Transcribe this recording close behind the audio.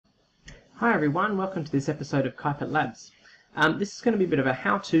Hi everyone, welcome to this episode of Keipert Labs. This is going to be a bit of a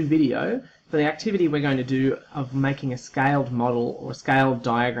how-to video for the activity we're going to do of making a scaled model or scaled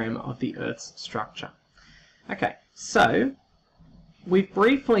diagram of the Earth's structure. Okay, so we've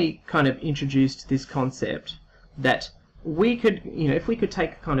briefly kind of introduced this concept that we could, if we could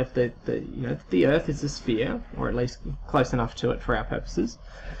take kind of the Earth is a sphere, or at least close enough to it for our purposes,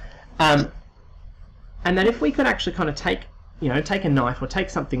 and that if we could actually kind of take a knife or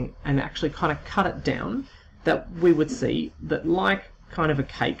take something and actually kind of cut it down, that we would see that, like kind of a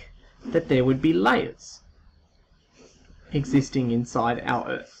cake, that there would be layers existing inside our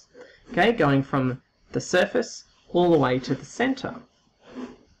Earth. Okay, going from the surface all the way to the center.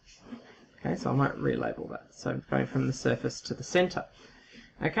 Okay, so I might relabel that. So going from the surface to the center.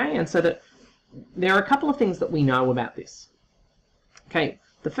 Okay, and so that there are a couple of things that we know about this. Okay.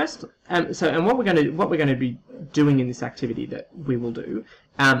 The first, and what we're going to be doing in this activity that we will do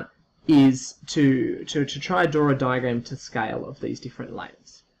is to try to draw a diagram to scale of these different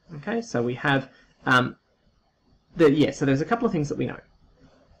layers. Okay, so we have so there's a couple of things that we know.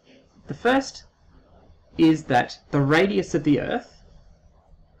 The first is that the radius of the Earth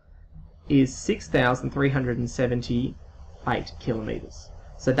is 6,378 kilometers.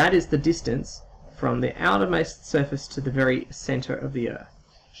 So that is the distance from the outermost surface to the very center of the Earth.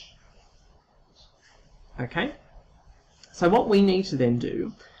 Okay, so what we need to then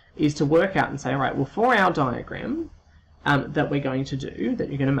do is to work out and say, all right, well, for our diagram that we're going to do, that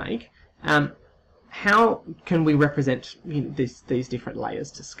you're going to make, how can we represent these different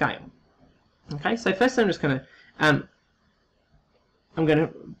layers to scale? Okay, so first I'm just going to I'm going to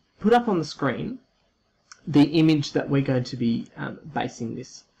put up on the screen the image that we're going to be basing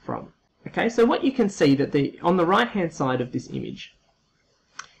this from. Okay, so what you can see that on the right hand side of this image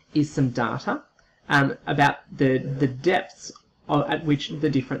is some data about the depths at which the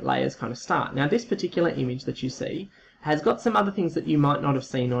different layers kind of start. Now, this particular image that you see has got some other things that you might not have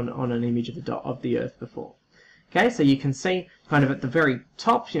seen on an image of the Earth before. Okay, so you can see kind of at the very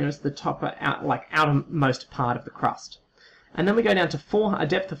top, it's the top outermost part of the crust, and then we go down to a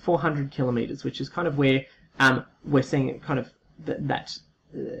depth of 400 kilometers, which is kind of where we're seeing it kind of the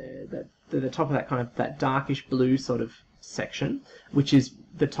top of that kind of that darkish blue sort of section, which is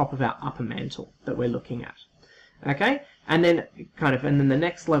the top of our upper mantle that we're looking at. Okay, and then the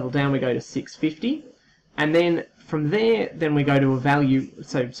next level down we go to 650, and then from there then we go to a value,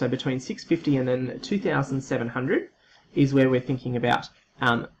 so between 650 and then 2,700 is where we're thinking about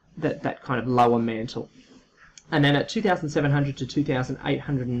that kind of lower mantle. And then at 2,700 to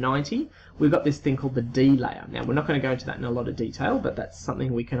 2,890 we've got this thing called the D layer. Now, we're not going to go into that in a lot of detail, but that's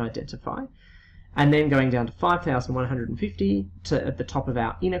something we can identify. And then going down to 5,150 at the top of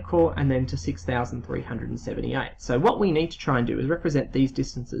our inner core, and then to 6,378. So what we need to try and do is represent these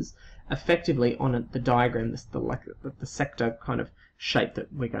distances effectively on the diagram, the sector kind of shape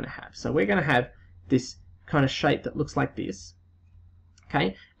that we're going to have. So we're going to have this kind of shape that looks like this,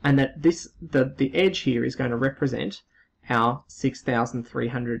 okay, and that the edge here is going to represent our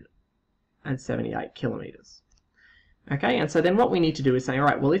 6,378 kilometers. Okay, and so then what we need to do is say, all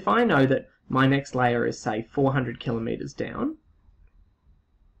right, well, if I know that my next layer is, say, 400 kilometers down,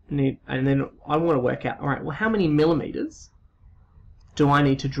 and then I want to work out, all right, well, how many millimeters do I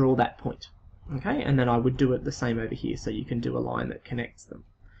need to draw that point? Okay, and then I would do it the same over here, so you can do a line that connects them.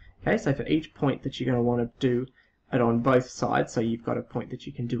 Okay, so for each point that you're going to want to do it on both sides, so you've got a point that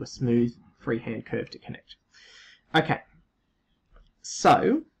you can do a smooth freehand curve to connect. Okay,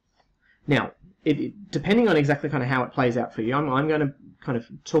 so now, depending on exactly kind of how it plays out for you, I'm going to kind of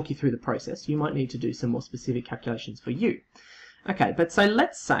talk you through the process. You might need to do some more specific calculations for you. Okay, but so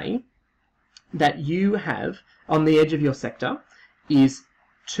let's say that you have, on the edge of your sector, is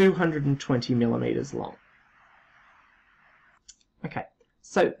 220 millimeters long. Okay,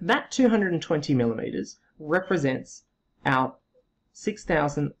 so that 220 millimeters represents our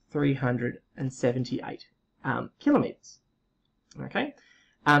 6,378 kilometers. Okay.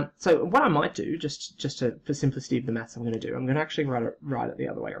 So what I might do, for simplicity of the maths I'm going to do, I'm going to actually write it the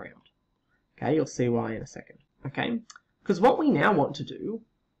other way around. Okay, you'll see why in a second. Okay, because what we now want to do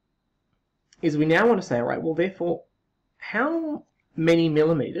is we now want to say, all right, well, therefore, how many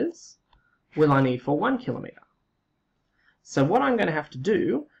millimeters will I need for 1 kilometer? So what I'm going to have to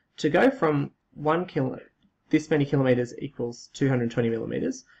do to go from this many kilometers equals 220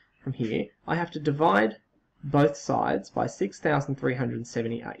 millimeters from here, I have to divide both sides by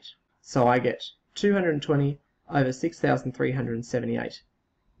 6,378. So I get 220 over 6,378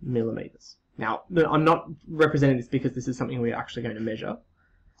 millimeters. Now, I'm not representing this because this is something we're actually going to measure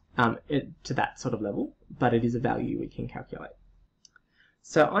to that sort of level, but it is a value we can calculate.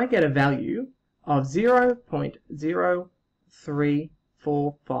 So I get a value of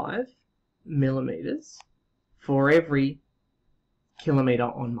 0.0345 millimeters for every kilometer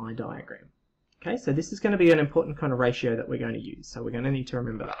on my diagram. Okay, so this is going to be an important kind of ratio that we're going to use, so we're going to need to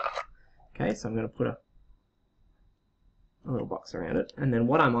remember that. Okay, so I'm going to put a little box around it, and then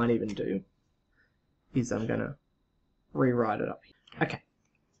what I might even do is I'm going to rewrite it up here. Okay,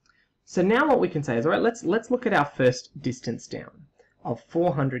 so now what we can say is, all right, let's look at our first distance down of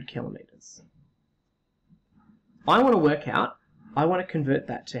 400 kilometers. I want to convert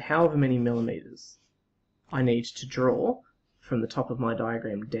that to however many millimeters I need to draw from the top of my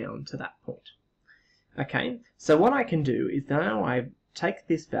diagram down to that point. Okay, so what I can do is now I take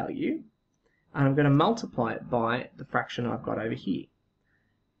this value and I'm going to multiply it by the fraction I've got over here.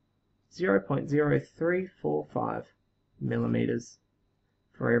 0.0345 millimeters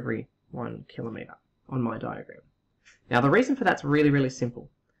for every 1 kilometer on my diagram. Now the reason for that's really, really simple.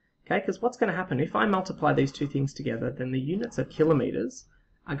 Okay, because what's going to happen if I multiply these two things together, then the units of kilometers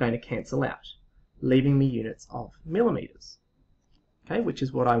are going to cancel out, leaving me units of millimeters. Okay, which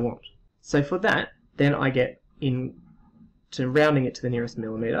is what I want. So for that, then I get, rounding it to the nearest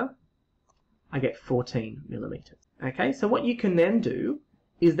millimeter, I get 14 millimeters. Okay, so what you can then do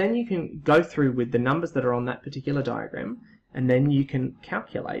is then you can go through with the numbers that are on that particular diagram, and then you can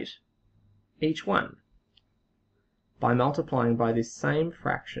calculate each one by multiplying by this same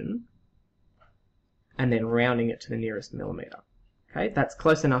fraction and then rounding it to the nearest millimeter. Okay, that's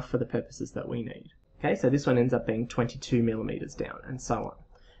close enough for the purposes that we need. Okay, so this one ends up being 22 millimeters down, and so on.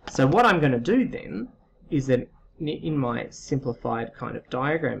 So what I'm going to do then is that in my simplified kind of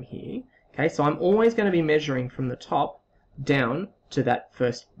diagram here, okay, so I'm always going to be measuring from the top down to that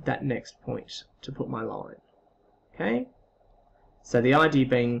next point to put my line. Okay, so the idea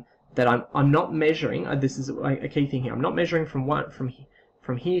being that I'm not measuring. This is a key thing here. I'm not measuring from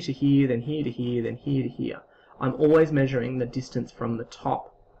here to here, then here to here, then here to here. I'm always measuring the distance from the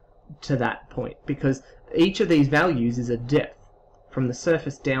top to that point, because each of these values is a depth. From the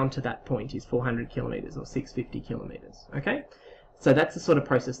surface down to that point is 400 kilometers or 650 kilometers. Okay, so that's the sort of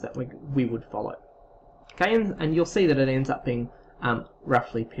process that we would follow. Okay, and you'll see that it ends up being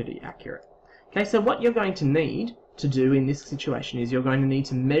roughly pretty accurate. Okay, so what you're going to need to do in this situation is you're going to need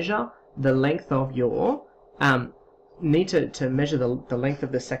to measure the length of your measure the length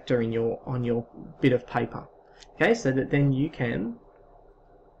of the sector in on your bit of paper. Okay, so that then you can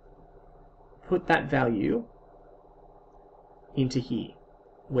put that value into here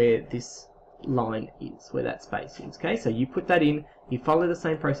where this line is, where that space is. Okay, so you put that in, you follow the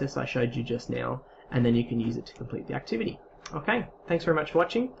same process I showed you just now, and then you can use it to complete the activity. Okay, thanks very much for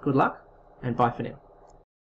watching, good luck, and bye for now.